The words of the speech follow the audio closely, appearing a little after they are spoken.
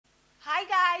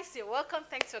guys, you're welcome.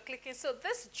 Thanks for clicking. So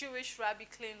this Jewish rabbi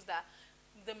claims that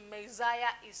the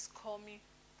Messiah is coming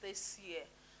this year,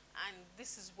 and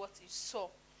this is what he saw,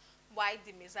 why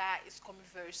the Messiah is coming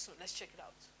very soon. Let's check it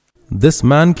out. This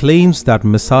man claims that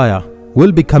Messiah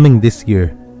will be coming this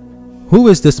year. Who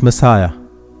is this Messiah?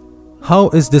 How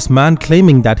is this man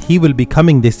claiming that he will be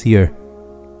coming this year?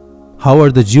 How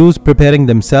are the Jews preparing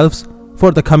themselves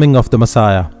for the coming of the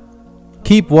Messiah?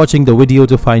 Keep watching the video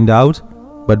to find out,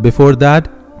 but before that,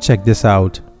 check this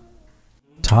out.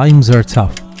 Times are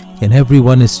tough and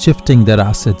everyone is shifting their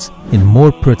assets in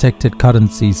more protected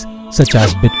currencies such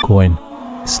as Bitcoin.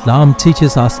 Islam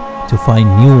teaches us to find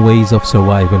new ways of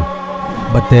survival,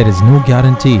 but there is no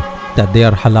guarantee that they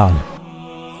are halal.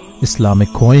 Islamic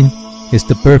coin is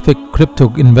the perfect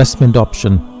crypto investment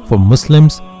option for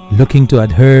Muslims looking to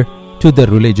adhere to their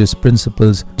religious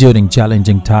principles during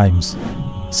challenging times.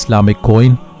 Islamic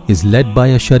coin is led by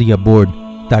a Sharia board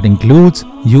that includes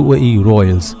UAE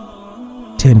royals.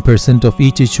 10% of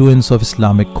each issuance of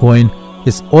Islamic coin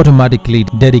is automatically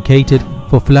dedicated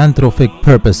for philanthropic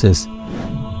purposes.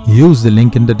 Use the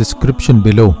link in the description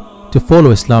below to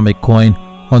follow Islamic coin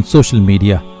on social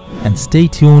media and stay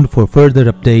tuned for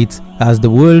further updates as the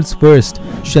world's first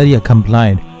Sharia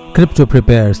compliant crypto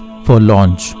prepares for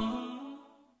launch.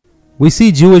 We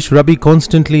see Jewish Rabbi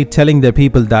constantly telling their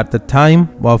people that the time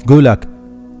of Gulak,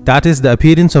 that is the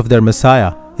appearance of their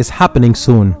Messiah, is happening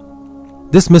soon.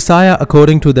 This Messiah,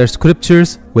 according to their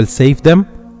scriptures, will save them,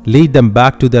 lead them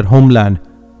back to their homeland,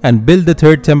 and build the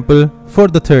third temple for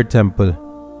the third temple.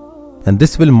 And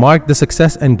this will mark the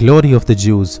success and glory of the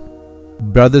Jews.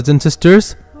 Brothers and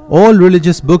sisters, all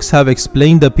religious books have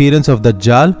explained the appearance of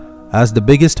Dajjal as the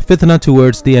biggest fitna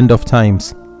towards the end of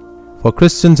times. For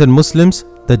Christians and Muslims,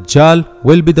 Dajjal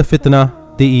will be the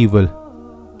fitna, the evil,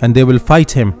 and they will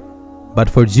fight him. But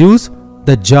for Jews,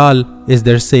 Dajjal is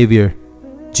their savior.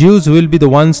 Jews will be the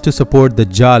ones to support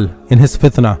Dajjal in his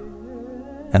fitna.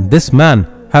 And this man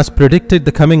has predicted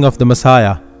the coming of the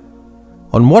Messiah.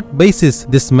 On what basis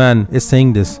this man is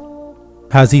saying this?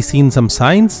 Has he seen some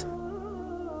signs?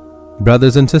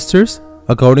 Brothers and sisters,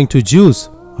 according to Jews,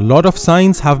 a lot of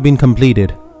signs have been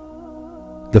completed.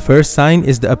 The first sign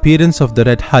is the appearance of the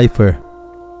red heifer.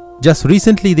 Just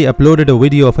recently they uploaded a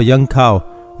video of a young cow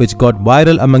which got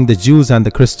viral among the Jews and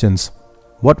the Christians.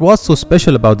 What was so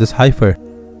special about this heifer?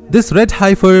 This red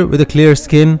heifer with a clear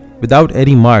skin without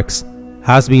any marks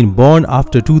has been born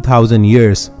after 2000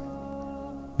 years.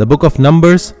 The book of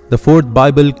Numbers, the 4th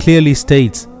Bible, clearly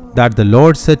states that the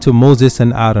Lord said to Moses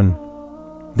and Aaron,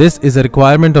 "This is a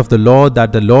requirement of the law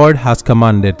that the Lord has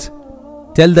commanded.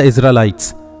 Tell the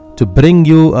Israelites to bring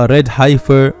you a red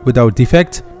heifer without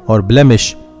defect or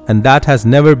blemish, and that has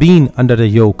never been under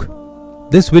a yoke."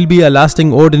 This will be a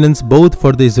lasting ordinance both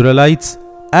for the Israelites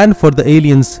and for the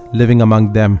aliens living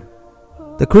among them.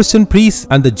 The Christian priests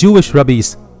and the Jewish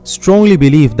rabbis strongly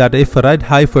believe that if a red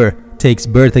heifer takes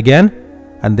birth again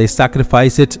and they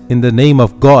sacrifice it in the name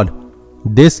of God,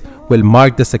 this will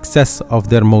mark the success of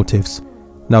their motives.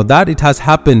 Now that it has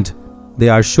happened, they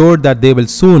are sure that they will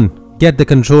soon get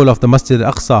the control of the Masjid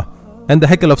al-Aqsa, and the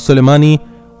Heikel of Soleimani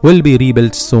will be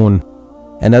rebuilt soon.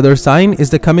 Another sign is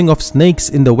the coming of snakes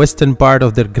in the western part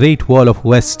of their Great Wall of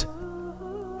West.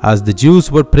 As the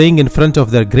Jews were praying in front of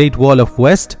their Great Wall of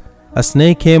West, a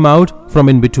snake came out from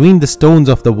in between the stones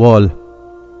of the wall.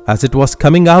 As it was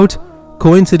coming out,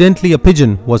 coincidentally a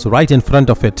pigeon was right in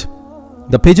front of it.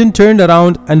 The pigeon turned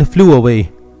around and flew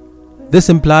away. This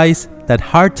implies that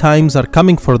hard times are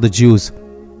coming for the Jews,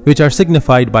 which are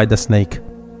signified by the snake.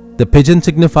 The pigeon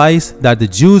signifies that the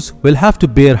Jews will have to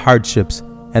bear hardships,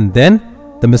 and then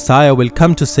the Messiah will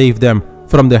come to save them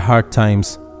from their hard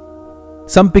times.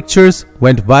 Some pictures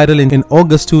went viral in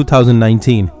August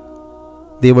 2019.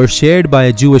 They were shared by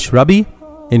a Jewish rabbi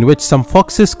in which some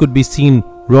foxes could be seen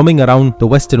roaming around the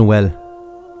western well.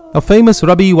 A famous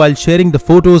rabbi, while sharing the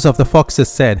photos of the foxes,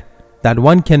 said that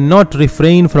one cannot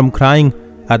refrain from crying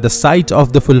at the sight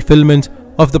of the fulfillment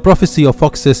of the prophecy of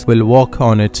foxes will walk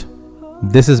on it.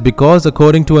 This is because,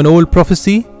 according to an old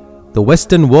prophecy, the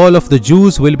western wall of the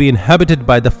Jews will be inhabited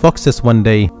by the foxes one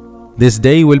day. This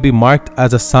day will be marked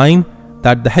as a sign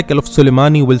that the Heikel of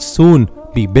Soleimani will soon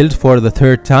be built for the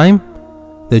third time.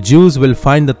 The Jews will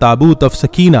find the Tabut of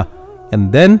Sakina,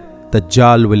 and then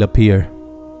Dajjal will appear.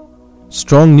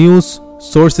 Strong news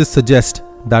sources suggest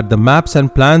that the maps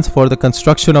and plans for the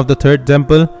construction of the third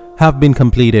temple have been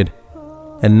completed,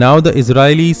 and now the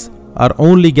Israelis are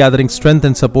only gathering strength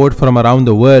and support from around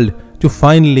the world to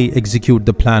finally execute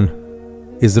the plan.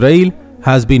 Israel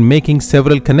has been making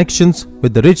several connections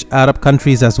with the rich Arab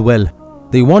countries as well.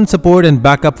 They want support and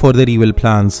backup for their evil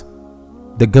plans.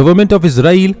 The government of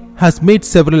Israel has made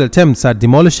several attempts at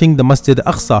demolishing the Masjid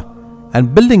Aqsa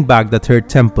and building back the third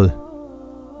temple.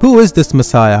 Who is this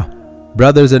Messiah?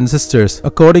 Brothers and sisters,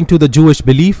 according to the Jewish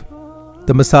belief,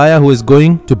 the Messiah who is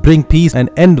going to bring peace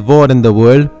and end war in the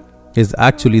world is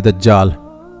actually Dajjal.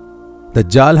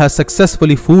 Dajjal has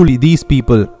successfully fooled these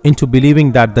people into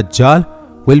believing that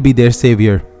Dajjal will be their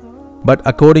savior. But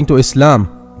according to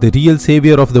Islam, the real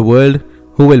savior of the world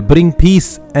who will bring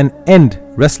peace and end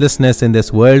restlessness in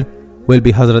this world will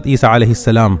be Hazrat Isa alayhi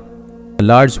salam. A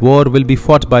large war will be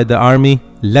fought by the army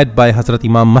led by Hazrat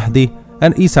Imam Mahdi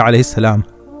and Isa alayhi salam,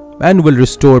 and will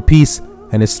restore peace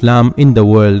and Islam in the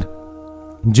world.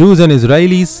 Jews and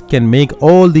Israelis can make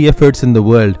all the efforts in the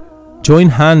world, join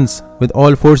hands with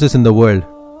all forces in the world,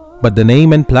 but the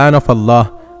name and plan of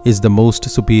Allah is the most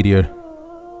superior.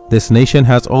 This nation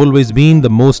has always been the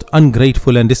most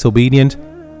ungrateful and disobedient,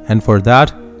 and for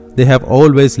that they have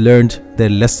always learned their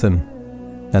lesson.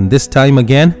 And this time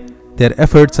again, their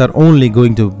efforts are only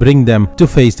going to bring them to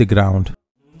face the ground.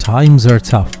 Times are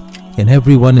tough, and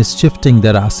everyone is shifting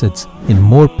their assets in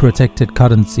more protected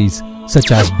currencies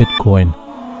such as Bitcoin.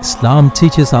 Islam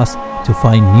teaches us to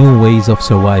find new ways of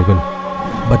survival,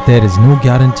 but there is no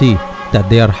guarantee that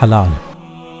they are halal.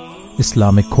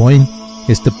 Islamic coin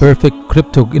is the perfect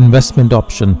crypto investment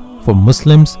option for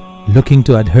Muslims looking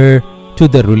to adhere to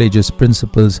their religious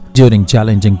principles during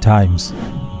challenging times.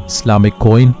 Islamic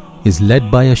coin is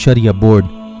led by a Sharia board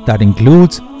that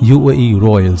includes UAE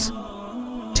royals.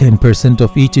 10%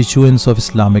 of each issuance of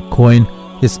Islamic coin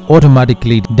is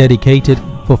automatically dedicated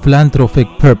for philanthropic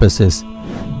purposes.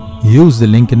 Use the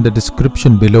link in the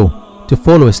description below to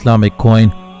follow Islamic coin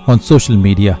on social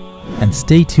media and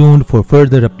stay tuned for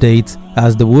further updates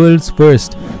as the world's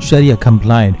first Sharia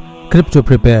compliant crypto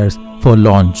prepares for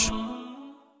launch.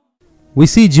 We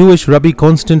see Jewish Rabbi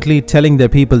constantly telling their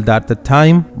people that the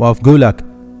time of Gulak,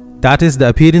 that is the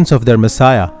appearance of their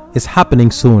Messiah, is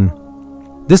happening soon.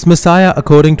 This Messiah,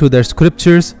 according to their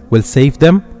scriptures, will save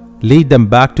them, lead them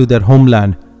back to their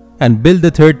homeland, and build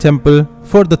the third temple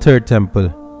for the third temple.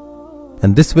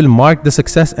 And this will mark the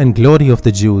success and glory of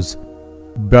the Jews.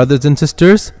 Brothers and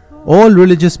sisters, all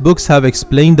religious books have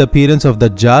explained the appearance of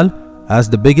Dajjal as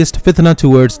the biggest fitna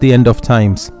towards the end of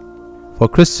times. For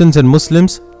Christians and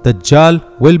Muslims,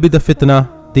 Dajjal will be the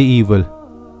fitna, the evil,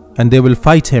 and they will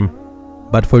fight him.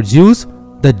 But for Jews,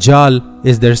 Dajjal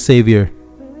is their savior.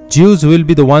 Jews will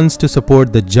be the ones to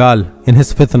support Dajjal in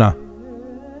his fitna.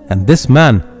 And this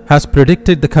man has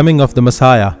predicted the coming of the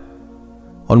Messiah.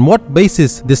 On what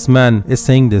basis this man is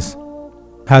saying this?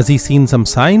 Has he seen some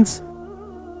signs?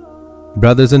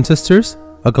 Brothers and sisters,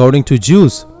 according to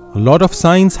Jews, a lot of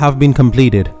signs have been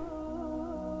completed.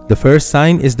 The first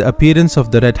sign is the appearance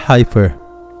of the red heifer.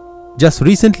 Just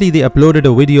recently they uploaded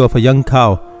a video of a young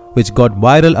cow which got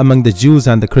viral among the Jews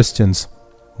and the Christians.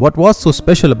 What was so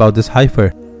special about this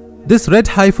heifer? This red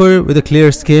heifer with a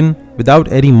clear skin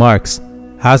without any marks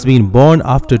has been born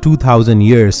after 2000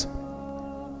 years.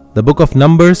 The book of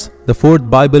Numbers, the fourth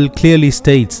Bible, clearly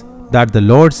states that the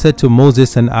Lord said to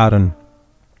Moses and Aaron.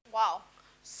 Wow.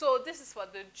 So this is for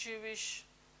the Jewish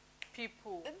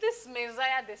people. This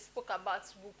Messiah they spoke about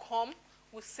will come,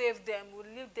 will save them, will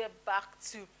lead them back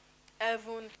to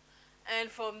heaven. And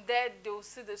from there, they will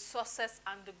see the success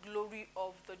and the glory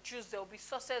of the Jews. There will be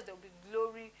success, there will be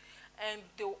glory, and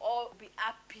they will all be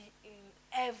happy in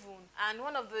heaven. And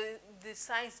one of the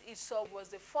signs he saw was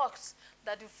the fox.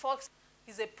 That the fox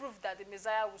is a proof that the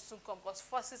Messiah will soon come, because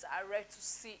foxes are rare to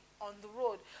see on the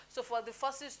road. So for the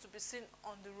foxes to be seen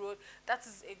on the road, that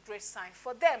is a great sign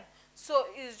for them. So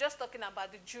he's just talking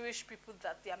about the Jewish people,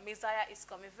 that their Messiah is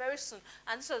coming very soon.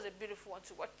 And this was a beautiful one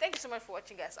to watch. Thank you so much for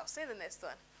watching, guys. I'll see you in the next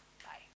one.